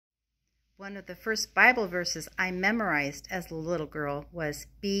One of the first Bible verses I memorized as a little girl was,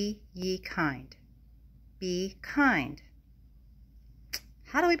 "Be ye kind." Be kind.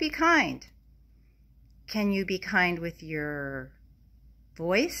 How do we be kind? Can you be kind with your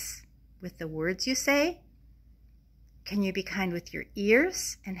voice, with the words you say? Can you be kind with your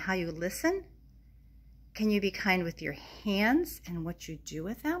ears and how you listen? Can you be kind with your hands and what you do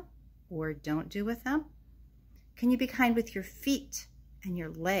with them or don't do with them? Can you be kind with your feet and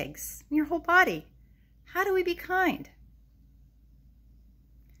your legs and your whole body? How do we be kind?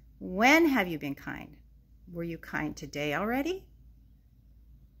 When have you been kind? Were you kind today already?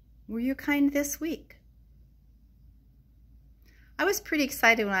 Were you kind this week? I was pretty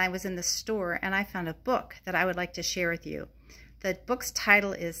excited when I was in the store and I found a book that I would like to share with you. The book's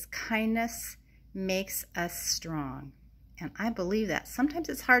title is Kindness Makes Us Strong. And I believe that. Sometimes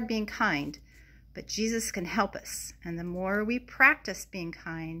it's hard being kind, but Jesus can help us. And the more we practice being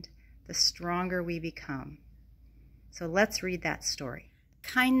kind, the stronger we become. So let's read that story.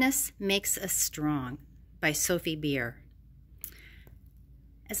 Kindness Makes Us Strong by Sophie Beer.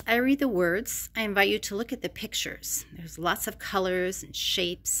 As I read the words, I invite you to look at the pictures. There's lots of colors and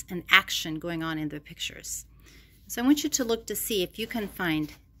shapes and action going on in the pictures. So I want you to look to see if you can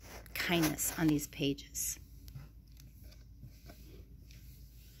find kindness on these pages.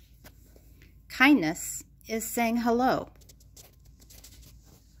 Kindness is saying hello.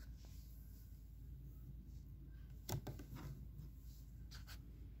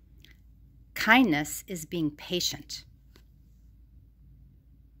 Kindness is being patient.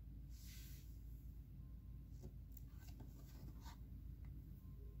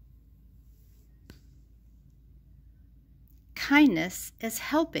 Kindness is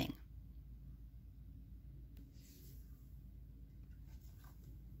helping.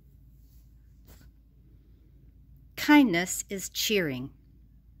 Kindness is cheering.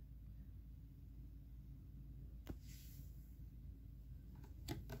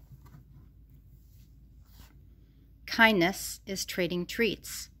 Kindness is trading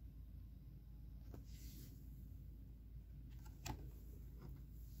treats.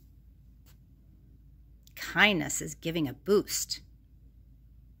 Kindness is giving a boost.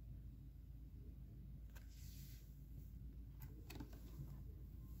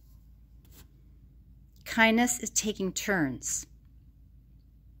 Kindness is taking turns.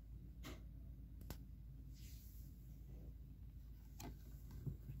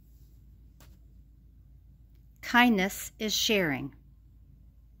 Kindness is sharing.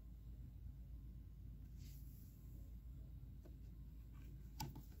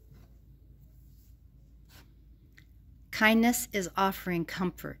 Kindness is offering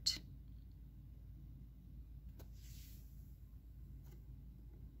comfort.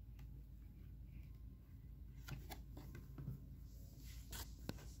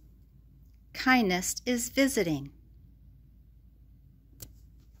 Kindness is visiting.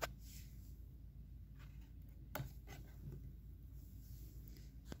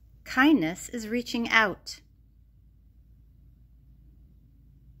 Kindness is reaching out.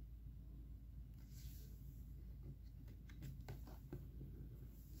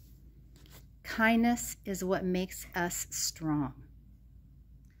 Kindness is what makes us strong.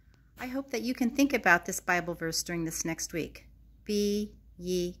 I hope that you can think about this Bible verse during this next week. Be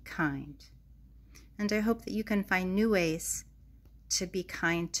ye kind. And I hope that you can find new ways to be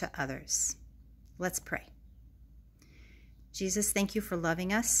kind to others. Let's pray. Jesus, thank you for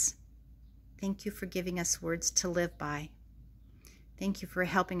loving us. Thank you for giving us words to live by. Thank you for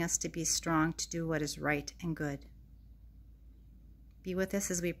helping us to be strong to do what is right and good. Be with us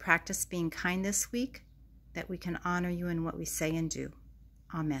as we practice being kind this week, that we can honor you in what we say and do.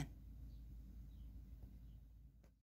 Amen.